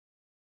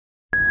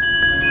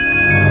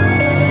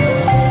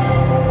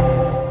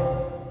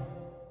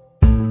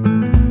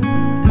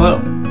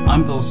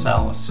Michael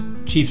Salas,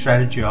 Chief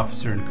Strategy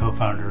Officer and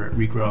co-founder at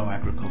Regrow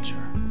Agriculture.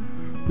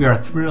 We are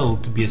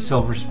thrilled to be a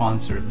silver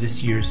sponsor of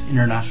this year's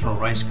International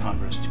Rice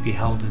Congress to be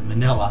held in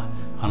Manila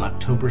on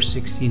October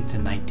 16th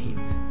and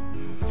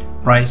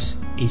 19th. Rice,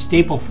 a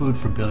staple food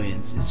for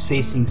billions, is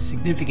facing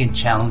significant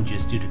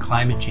challenges due to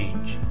climate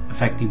change,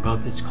 affecting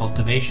both its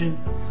cultivation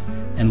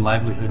and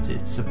livelihoods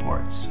it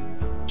supports.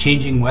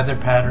 Changing weather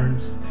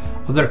patterns,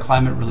 other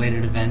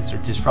climate-related events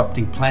are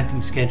disrupting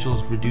planting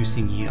schedules,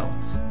 reducing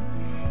yields.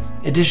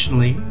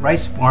 Additionally,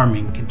 rice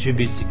farming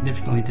contributes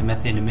significantly to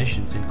methane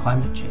emissions and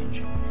climate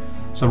change.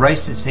 So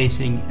rice is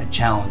facing a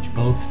challenge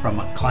both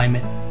from a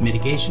climate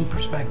mitigation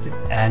perspective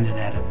and an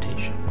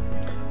adaptation.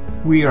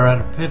 We are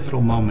at a pivotal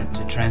moment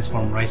to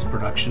transform rice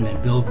production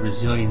and build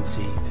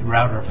resiliency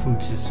throughout our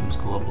food systems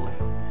globally.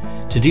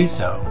 To do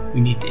so,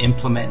 we need to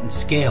implement and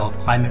scale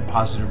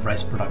climate-positive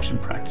rice production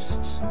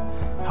practices.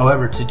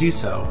 However, to do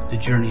so, the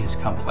journey is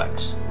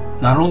complex.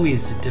 Not only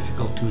is it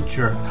difficult to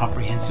ensure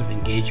comprehensive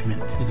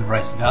engagement through the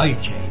rice value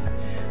chain,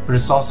 but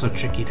it's also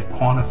tricky to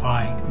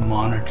quantify,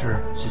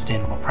 monitor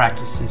sustainable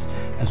practices,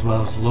 as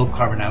well as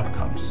low-carbon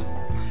outcomes.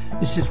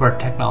 This is where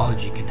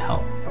technology can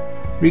help.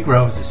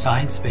 Regrow is a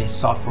science-based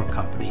software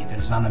company that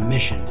is on a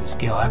mission to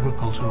scale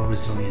agricultural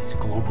resilience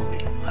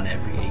globally on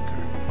every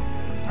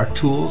acre. Our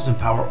tools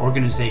empower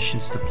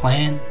organizations to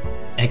plan,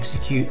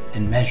 execute,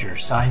 and measure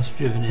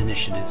science-driven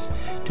initiatives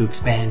to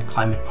expand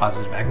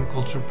climate-positive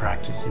agricultural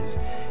practices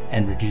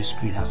and reduce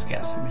greenhouse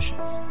gas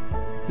emissions.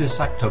 This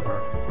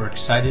October, we're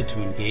excited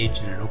to engage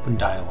in an open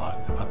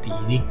dialogue about the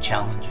unique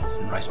challenges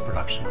in rice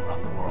production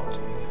around the world.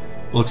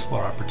 We'll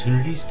explore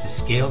opportunities to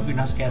scale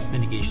greenhouse gas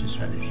mitigation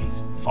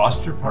strategies,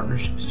 foster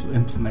partnerships to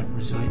implement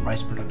resilient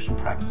rice production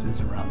practices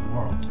around the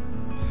world.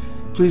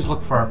 Please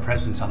look for our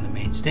presence on the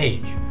main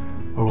stage,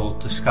 where we'll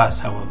discuss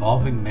how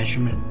evolving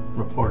measurement,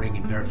 reporting,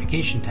 and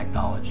verification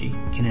technology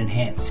can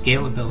enhance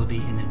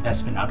scalability and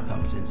investment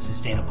outcomes in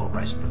sustainable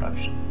rice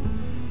production.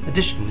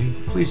 Additionally,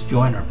 please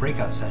join our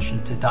breakout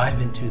session to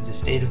dive into the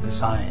state of the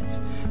science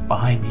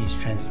behind these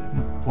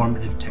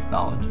transformative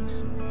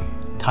technologies.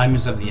 Time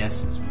is of the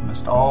essence. We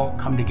must all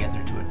come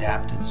together to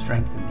adapt and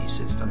strengthen these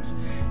systems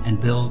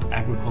and build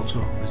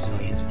agricultural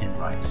resilience in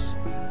rice.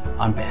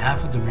 On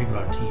behalf of the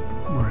Regrow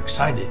team, we're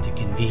excited to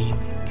convene,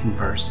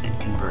 converse, and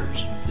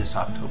converge this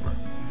October.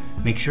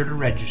 Make sure to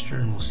register,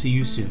 and we'll see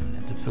you soon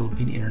at the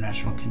Philippine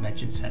International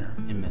Convention Center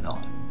in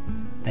Manila.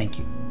 Thank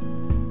you.